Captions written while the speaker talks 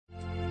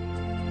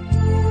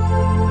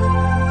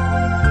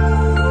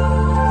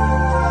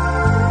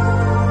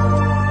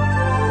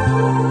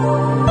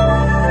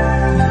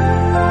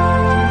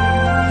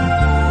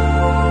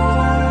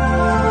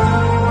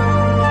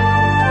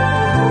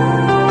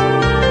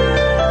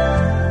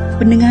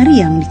Pendengar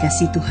yang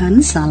dikasihi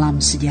Tuhan,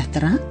 salam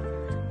sejahtera.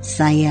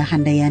 Saya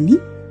Handayani,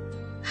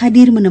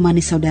 hadir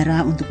menemani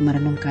saudara untuk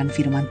merenungkan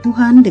firman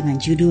Tuhan dengan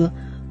judul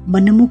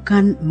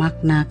Menemukan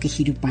Makna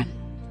Kehidupan,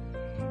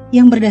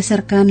 yang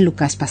berdasarkan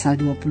Lukas pasal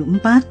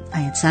 24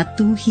 ayat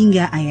 1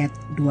 hingga ayat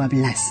 12.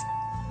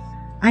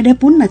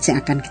 Adapun nats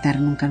yang akan kita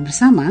renungkan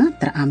bersama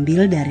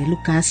terambil dari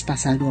Lukas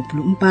pasal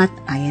 24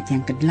 ayat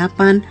yang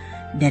ke-8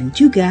 dan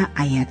juga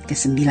ayat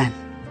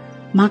ke-9.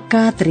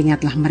 Maka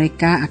teringatlah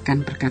mereka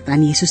akan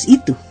perkataan Yesus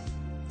itu.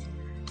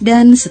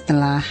 Dan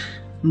setelah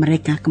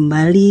mereka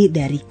kembali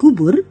dari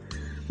kubur,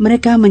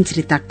 mereka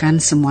menceritakan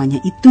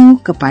semuanya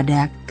itu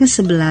kepada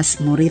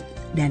ke-11 murid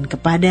dan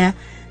kepada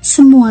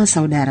semua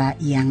saudara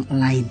yang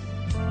lain.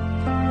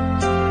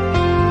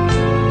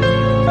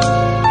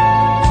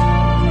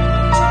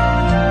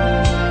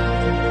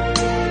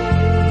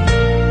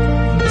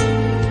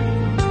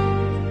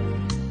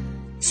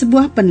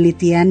 Sebuah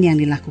penelitian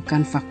yang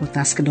dilakukan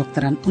Fakultas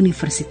Kedokteran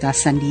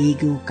Universitas San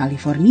Diego,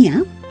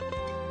 California,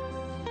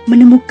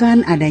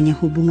 menemukan adanya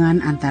hubungan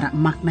antara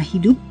makna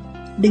hidup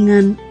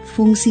dengan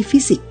fungsi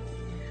fisik,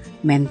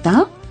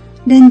 mental,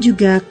 dan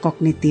juga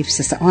kognitif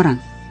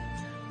seseorang.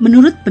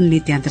 Menurut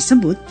penelitian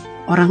tersebut,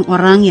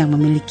 orang-orang yang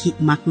memiliki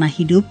makna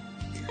hidup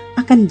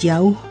akan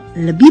jauh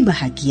lebih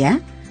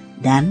bahagia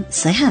dan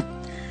sehat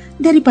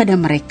daripada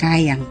mereka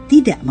yang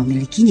tidak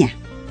memilikinya.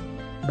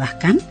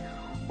 Bahkan,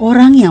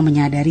 orang yang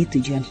menyadari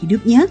tujuan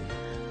hidupnya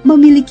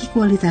memiliki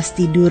kualitas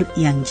tidur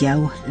yang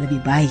jauh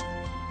lebih baik.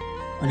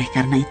 Oleh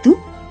karena itu,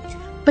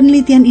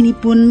 penelitian ini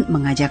pun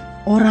mengajak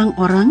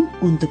orang-orang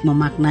untuk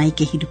memaknai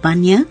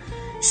kehidupannya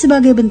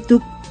sebagai bentuk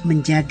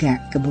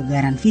menjaga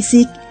kebugaran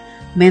fisik,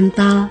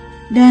 mental,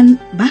 dan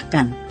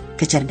bahkan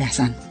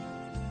kecerdasan.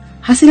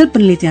 Hasil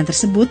penelitian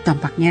tersebut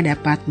tampaknya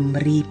dapat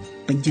memberi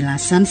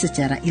penjelasan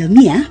secara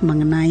ilmiah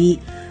mengenai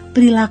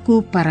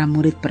perilaku para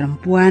murid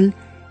perempuan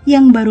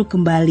yang baru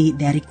kembali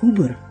dari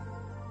kubur.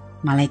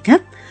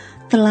 Malaikat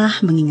telah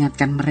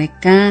mengingatkan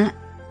mereka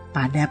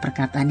pada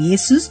perkataan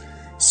Yesus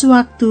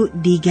sewaktu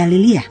di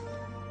Galilea.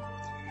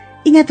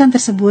 Ingatan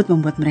tersebut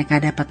membuat mereka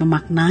dapat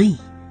memaknai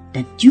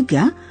dan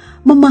juga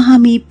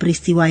memahami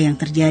peristiwa yang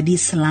terjadi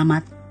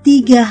selama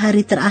 3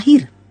 hari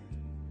terakhir.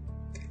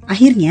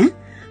 Akhirnya,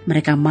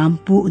 mereka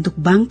mampu untuk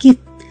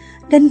bangkit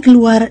dan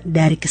keluar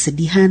dari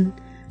kesedihan,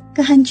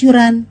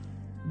 kehancuran,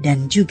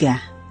 dan juga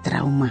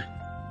trauma.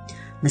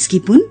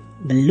 Meskipun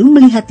belum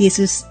melihat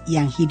Yesus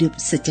yang hidup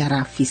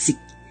secara fisik,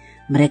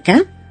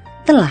 mereka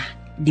telah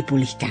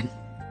dipulihkan.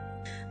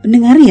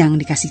 Pendengar yang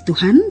dikasihi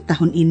Tuhan,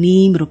 tahun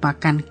ini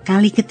merupakan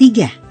kali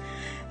ketiga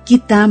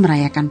kita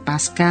merayakan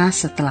Paskah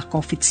setelah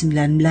COVID-19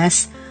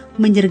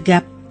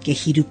 menyergap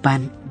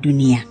kehidupan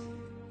dunia.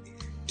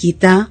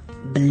 Kita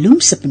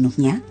belum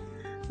sepenuhnya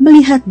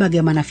melihat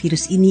bagaimana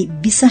virus ini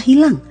bisa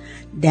hilang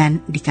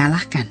dan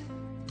dikalahkan.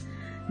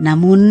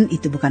 Namun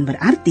itu bukan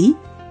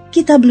berarti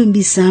kita belum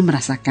bisa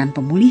merasakan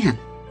pemulihan.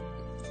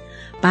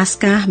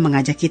 Paskah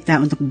mengajak kita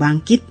untuk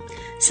bangkit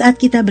saat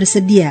kita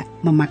bersedia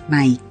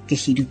memaknai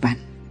kehidupan.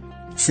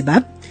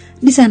 Sebab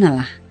di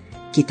sanalah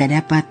kita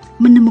dapat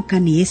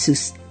menemukan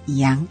Yesus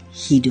yang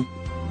hidup.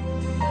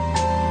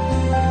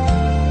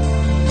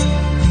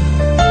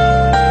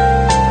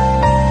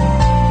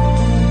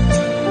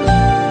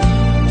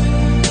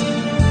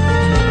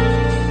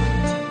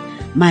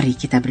 Mari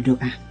kita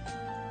berdoa.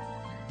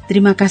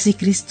 Terima kasih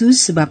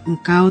Kristus sebab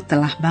Engkau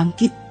telah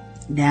bangkit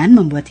dan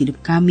membuat hidup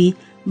kami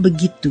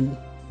begitu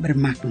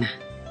bermakna.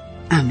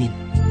 Amin.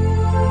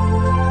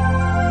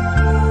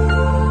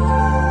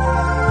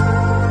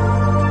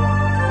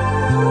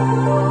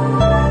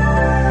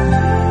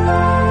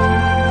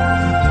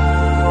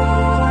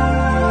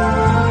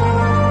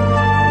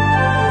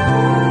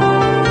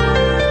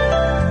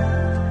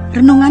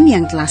 Renungan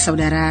yang telah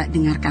saudara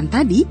dengarkan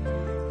tadi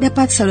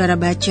dapat saudara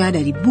baca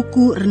dari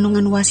buku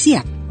Renungan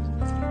Wasiat.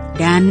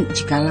 Dan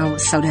jikalau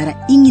saudara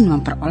ingin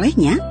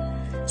memperolehnya,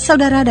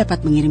 saudara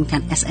dapat mengirimkan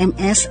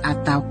SMS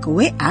atau ke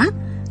WA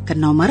ke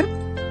nomor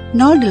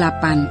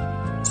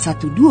 0812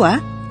 81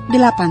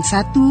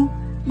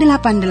 88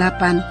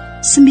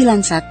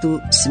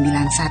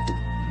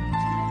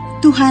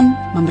 9191.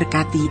 Tuhan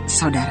memberkati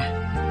saudara.